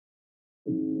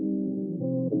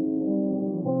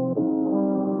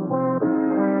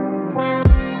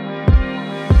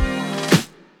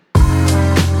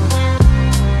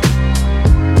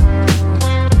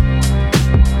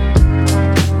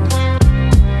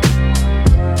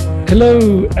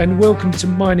Hello and welcome to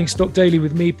Mining Stock Daily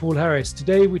with me, Paul Harris.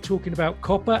 Today we're talking about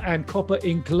copper and copper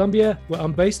in Colombia, where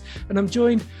I'm based, and I'm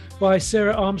joined by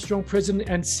Sarah Armstrong, President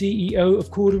and CEO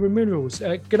of Cordoba Minerals.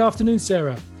 Good afternoon,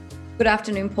 Sarah. Good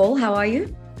afternoon, Paul. How are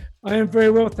you? I am very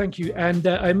well, thank you. And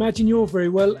I imagine you're very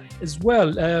well as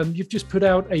well. You've just put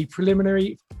out a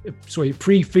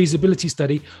pre-feasibility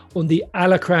study on the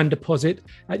Alacran deposit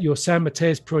at your San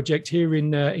Mateus project here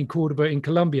in Cordoba in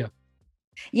Colombia.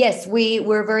 Yes,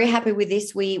 we're very happy with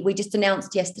this. We just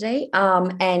announced yesterday,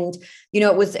 and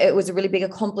it was a really big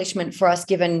accomplishment for us,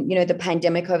 given the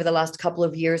pandemic over the last couple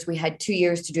of years. We had 2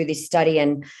 years to do this study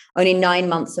and only 9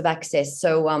 months of access.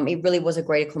 So it really was a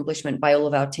great accomplishment by all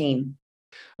of our team.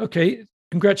 Okay,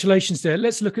 congratulations there.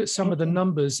 Let's look at some of the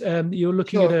numbers. You're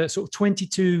looking at a sort of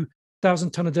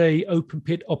 22,000 ton a day open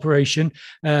pit operation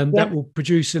that will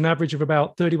produce an average of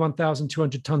about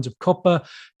 31,200 tons of copper,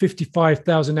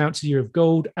 55,000 ounces a year of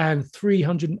gold, and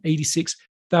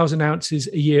 386,000 ounces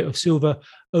a year of silver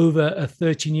over a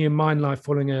 13-year mine life,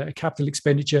 following initial capital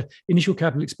expenditure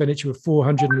of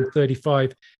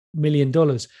 $435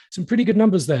 million. Some pretty good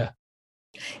numbers there.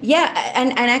 Yeah,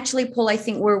 and actually, Paul, I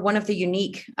think we're one of the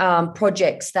unique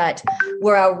projects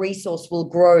where our resource will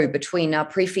grow between our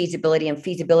pre-feasibility and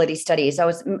feasibility studies. I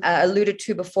was alluded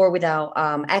to before with our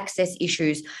access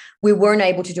issues. We weren't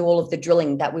able to do all of the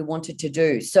drilling that we wanted to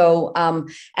do. So,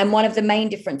 and one of the main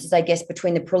differences, I guess,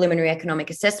 between the preliminary economic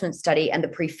assessment study and the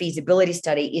pre-feasibility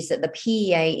study is that the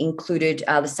PEA included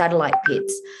the satellite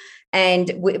pits.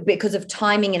 And because of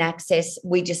timing and access,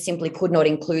 we just simply could not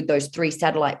include those 3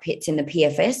 satellite pits in the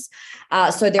PFS.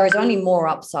 So there is only more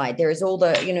upside. There is all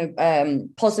the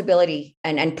possibility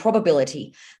and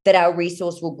probability that our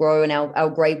resource will grow and our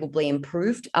grade will be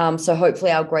improved. So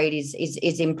hopefully our grade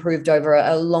is improved over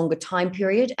a longer time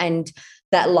period, and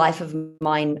that life of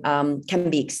mine can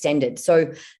be extended.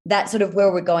 So that's sort of where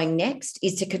we're going next,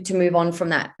 is to move on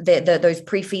from those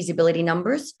pre-feasibility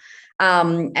numbers.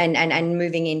 And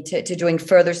moving into doing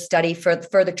further study,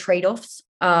 further trade-offs,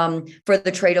 further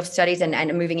trade-off studies,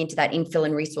 and moving into that infill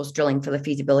and resource drilling for the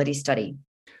feasibility study.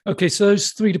 Okay, so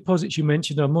those 3 deposits you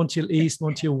mentioned are Montiel East,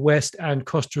 Montiel West, and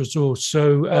Costa Azul.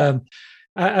 So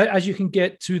as you can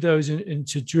get to those and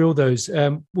to drill those,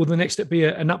 will the next step be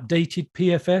an updated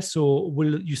PFS, or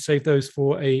will you save those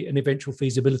for an eventual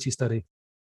feasibility study?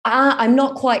 I'm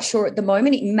not quite sure at the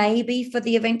moment. It may be for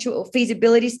the eventual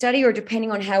feasibility study, or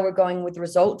depending on how we're going with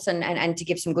results and to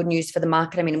give some good news for the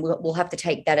market. I mean, we'll have to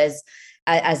take that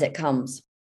as it comes.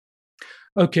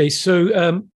 Okay,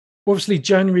 so obviously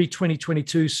January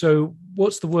 2022. So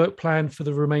what's the work plan for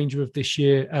the remainder of this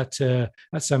year at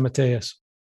San Mateus?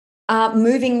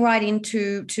 Moving right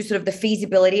into sort of the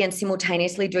feasibility and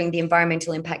simultaneously doing the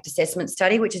environmental impact assessment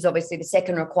study, which is obviously the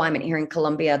second requirement here in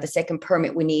Colombia, the second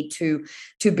permit we need to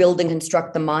build and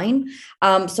construct the mine.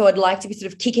 So I'd like to be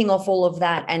sort of kicking off all of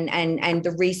that and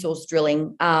the resource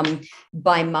drilling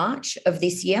by March of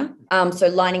this year. So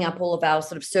lining up all of our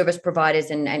sort of service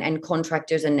providers and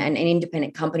contractors and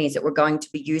independent companies that we're going to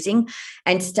be using,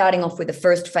 and starting off with the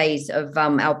first phase of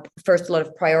our first lot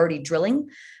of priority drilling.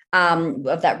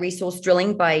 Of that resource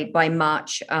drilling by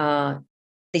March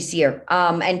this year.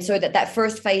 And so that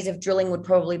first phase of drilling would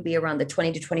probably be around the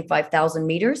 20 to 25,000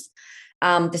 meters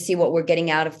to see what we're getting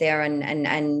out of there,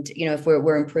 and if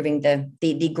we're improving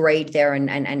the grade there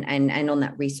and on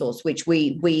that resource, which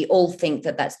we all think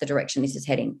that's the direction this is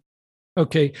heading.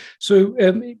 Okay, so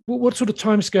what sort of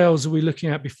timescales are we looking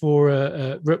at before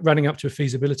running up to a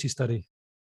feasibility study?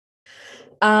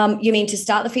 You mean to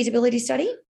start the feasibility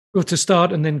study? Well, to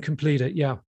start and then complete it,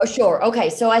 yeah. Oh, sure. Okay.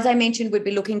 So as I mentioned, we'd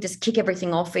be looking to kick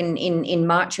everything off in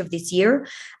March of this year.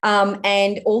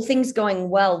 And all things going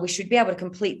well, we should be able to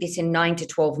complete this in 9 to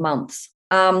 12 months.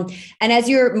 And as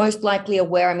you're most likely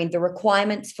aware, I mean, the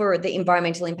requirements for the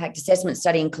environmental impact assessment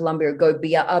study in Colombia go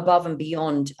above and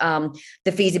beyond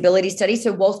the feasibility study.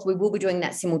 So whilst we will be doing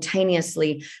that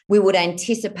simultaneously, we would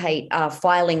anticipate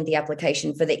filing the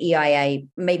application for the EIA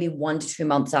maybe 1 to 2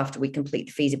 months after we complete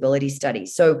the feasibility study.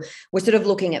 So we're sort of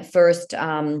looking at first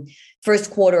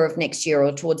quarter of next year,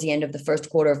 or towards the end of the first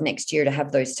quarter of next year, to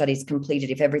have those studies completed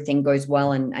if everything goes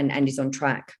well and is on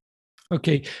track.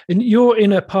 Okay, and you're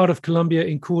in a part of Colombia,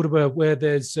 in Cordoba, where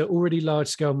there's already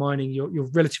large-scale mining. You're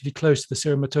relatively close to the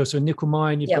Cerro Matoso nickel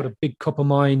mine. You've got a big copper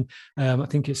mine. I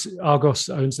think it's Argos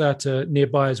owns that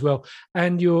nearby as well.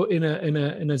 And you're in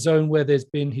a zone where there's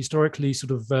been historically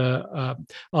sort of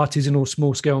artisanal,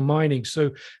 small-scale mining.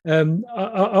 So,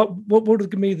 what would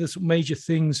be the major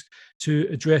things to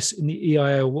address in the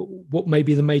EIA? What may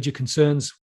be the major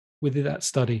concerns with that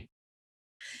study?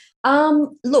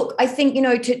 Look, I think,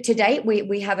 to date,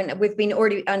 we've been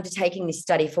already undertaking this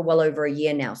study for well over a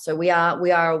year now. So we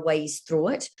are a ways through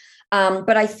it.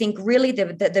 But I think really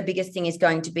the biggest thing is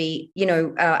going to be,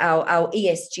 our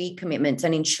ESG commitments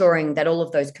and ensuring that all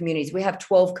of those communities, we have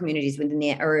 12 communities within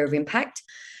the area of impact.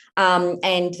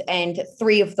 And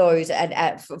 3 of those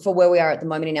for where we are at the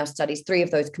moment in our studies, 3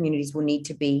 of those communities will need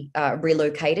to be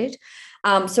relocated.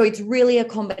 So it's really a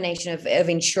combination of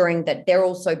ensuring that they're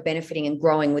also benefiting and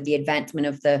growing with the advancement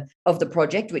of the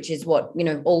project, which is what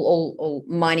all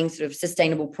mining sort of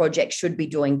sustainable projects should be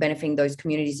doing, benefiting those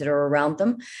communities that are around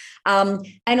them,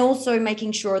 and also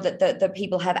making sure that the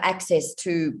people have access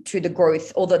to the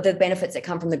growth or the benefits that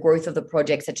come from the growth of the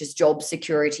project, such as job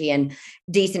security and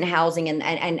decent housing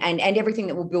and everything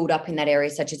that will build up in that area,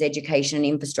 such as education and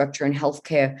infrastructure and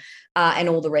healthcare and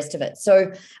all the rest of it.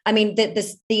 So, I mean,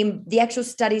 the actual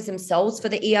studies themselves for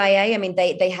the EIA, I mean,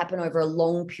 they happen over a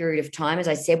long period of time. As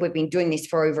I said, we've been doing this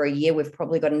for over a year. We've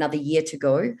probably got another year to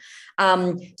go.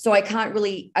 So I don't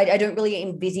really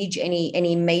envisage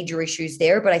any major issues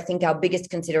there, but I think our biggest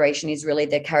consideration is really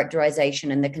the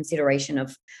characterization and the consideration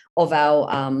of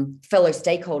our fellow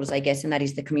stakeholders, I guess, and that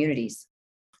is the communities.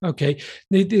 Okay.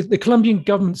 The Colombian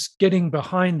government's getting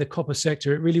behind the copper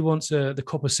sector. It really wants the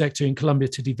copper sector in Colombia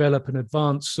to develop and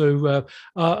advance. So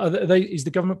is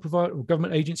the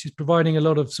government agencies providing a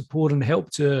lot of support and help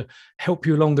to help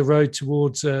you along the road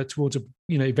towards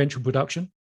eventual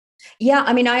production? Yeah,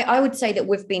 I mean, I would say that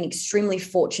we've been extremely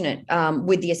fortunate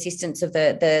with the assistance of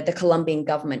the Colombian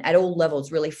government at all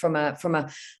levels, really from a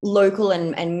local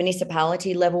and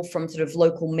municipality level, from sort of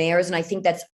local mayors. And I think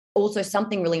that's also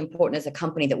something really important as a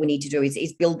company that we need to do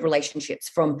is build relationships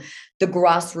from the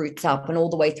grassroots up and all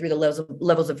the way through the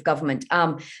levels of government,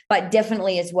 but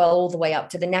definitely as well all the way up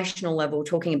to the national level,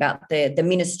 talking about the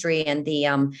ministry and the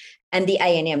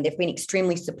A&M. They've been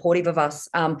extremely supportive of us.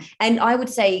 And I would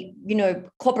say,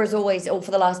 copper is always, or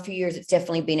for the last few years, it's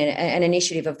definitely been an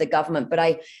initiative of the government, but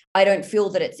I don't feel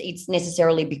that it's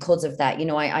necessarily because of that.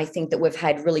 I think that we've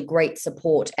had really great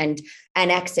support and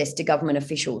access to government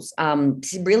officials,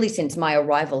 really since my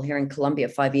arrival here in Colombia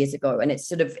 5 years ago. And it's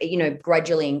sort of,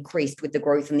 gradually increased with the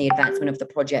growth and the advancement of the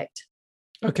project.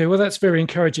 Okay, well, that's very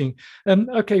encouraging.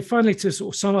 Okay, finally, to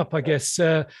sort of sum up, I guess,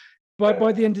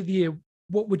 by the end of the year,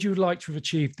 what would you like to have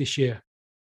achieved this year?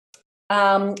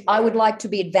 I would like to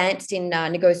be advanced in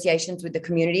negotiations with the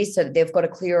communities so that they've got a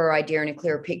clearer idea and a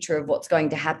clearer picture of what's going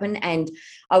to happen. And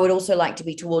I would also like to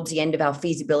be towards the end of our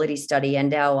feasibility study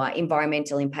and our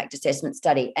environmental impact assessment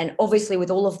study. And obviously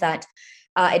with all of that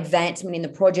advancement in the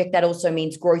project, that also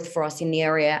means growth for us in the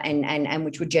area and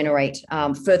which would generate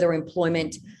further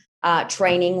employment,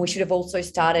 training. We should have also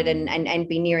started and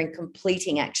be nearing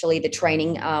completing actually the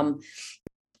training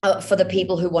for the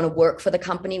people who want to work for the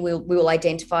company. We will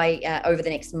identify over the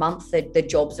next month the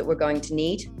jobs that we're going to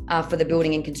need for the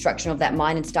building and construction of that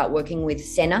mine and start working with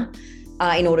SENA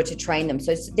in order to train them.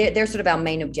 So they're sort of our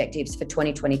main objectives for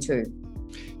 2022.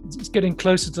 It's getting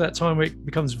closer to that time where it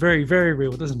becomes very, very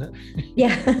real, doesn't it?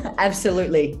 Yeah,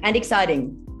 absolutely. And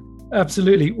exciting.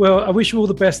 Absolutely. Well, I wish you all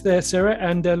the best there, Sarah,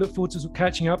 and look forward to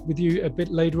catching up with you a bit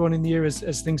later on in the year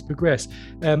as things progress.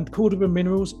 Cordoba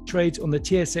Minerals trades on the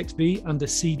TSXV under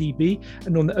CDB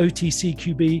and on the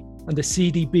OTCQB under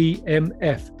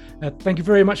CDBMF. Thank you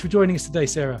very much for joining us today,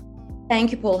 Sarah.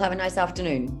 Thank you, Paul. Have a nice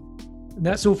afternoon. And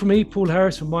that's all from me, Paul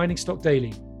Harris from Mining Stock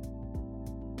Daily.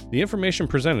 The information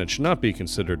presented should not be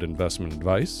considered investment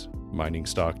advice. Mining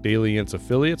Stock Daily and its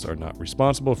affiliates are not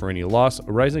responsible for any loss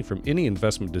arising from any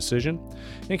investment decision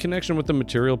in connection with the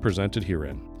material presented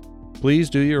herein. Please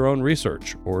do your own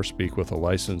research or speak with a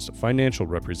licensed financial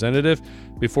representative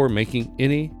before making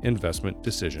any investment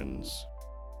decisions.